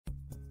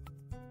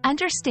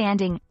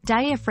Understanding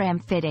Diaphragm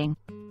Fitting,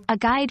 a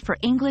guide for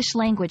English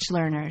language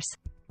learners.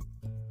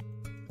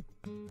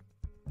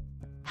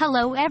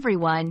 Hello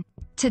everyone.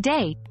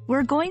 Today,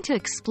 we're going to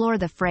explore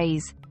the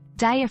phrase,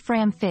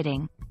 diaphragm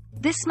fitting.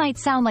 This might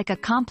sound like a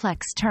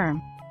complex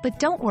term, but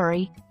don't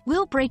worry,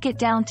 we'll break it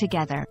down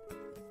together.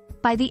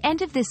 By the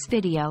end of this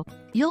video,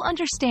 you'll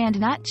understand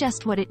not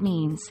just what it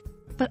means,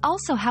 but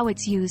also how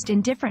it's used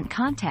in different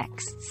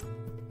contexts.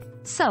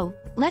 So,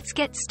 let's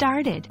get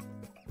started.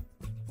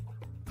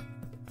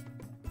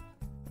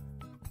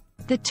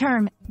 The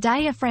term,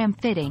 diaphragm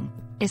fitting,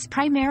 is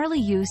primarily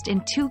used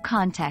in two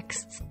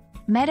contexts,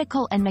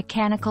 medical and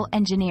mechanical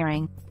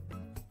engineering.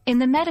 In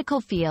the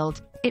medical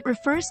field, it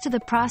refers to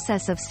the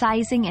process of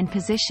sizing and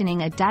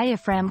positioning a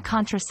diaphragm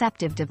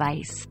contraceptive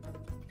device.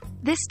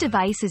 This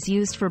device is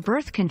used for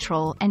birth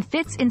control and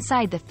fits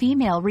inside the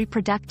female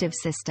reproductive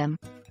system.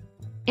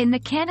 In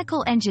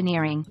mechanical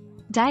engineering,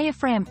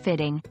 diaphragm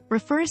fitting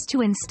refers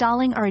to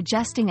installing or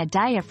adjusting a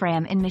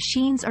diaphragm in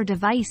machines or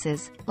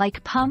devices,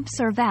 like pumps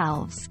or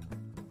valves.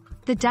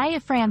 The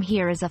diaphragm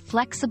here is a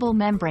flexible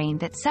membrane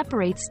that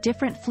separates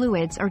different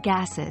fluids or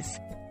gases.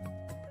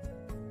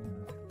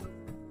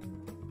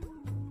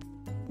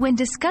 When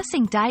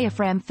discussing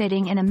diaphragm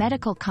fitting in a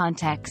medical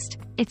context,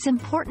 it's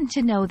important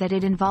to know that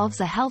it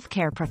involves a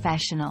healthcare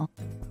professional.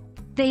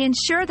 They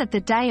ensure that the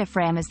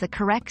diaphragm is the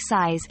correct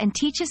size and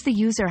teaches the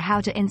user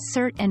how to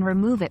insert and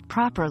remove it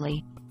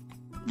properly.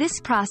 This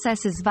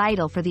process is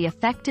vital for the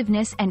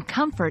effectiveness and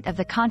comfort of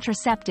the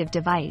contraceptive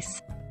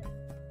device.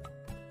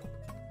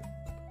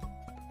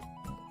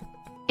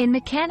 In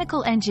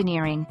mechanical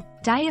engineering,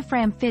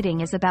 diaphragm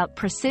fitting is about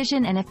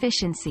precision and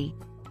efficiency.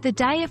 The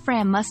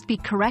diaphragm must be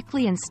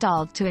correctly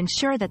installed to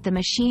ensure that the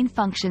machine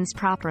functions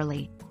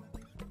properly.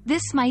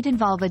 This might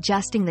involve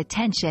adjusting the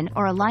tension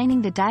or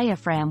aligning the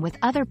diaphragm with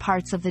other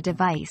parts of the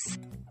device.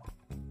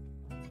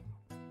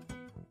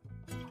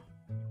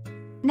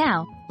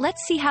 Now,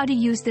 let's see how to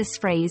use this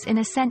phrase in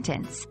a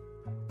sentence.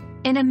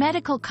 In a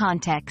medical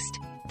context,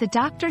 the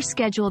doctor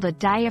scheduled a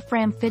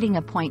diaphragm fitting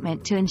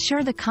appointment to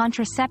ensure the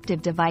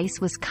contraceptive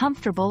device was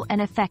comfortable and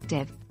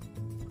effective.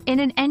 In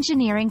an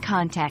engineering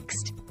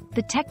context,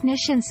 the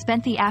technician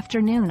spent the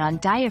afternoon on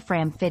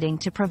diaphragm fitting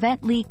to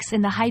prevent leaks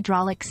in the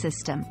hydraulic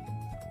system.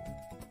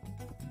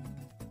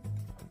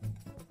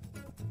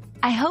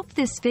 I hope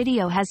this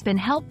video has been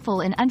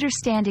helpful in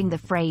understanding the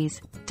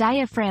phrase,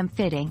 diaphragm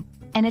fitting,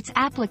 and its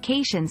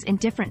applications in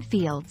different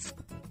fields.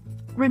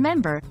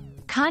 Remember,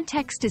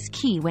 context is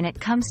key when it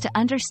comes to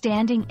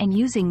understanding and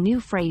using new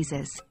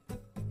phrases.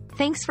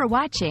 Thanks for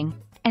watching,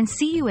 and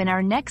see you in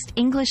our next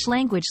English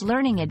language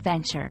learning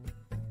adventure.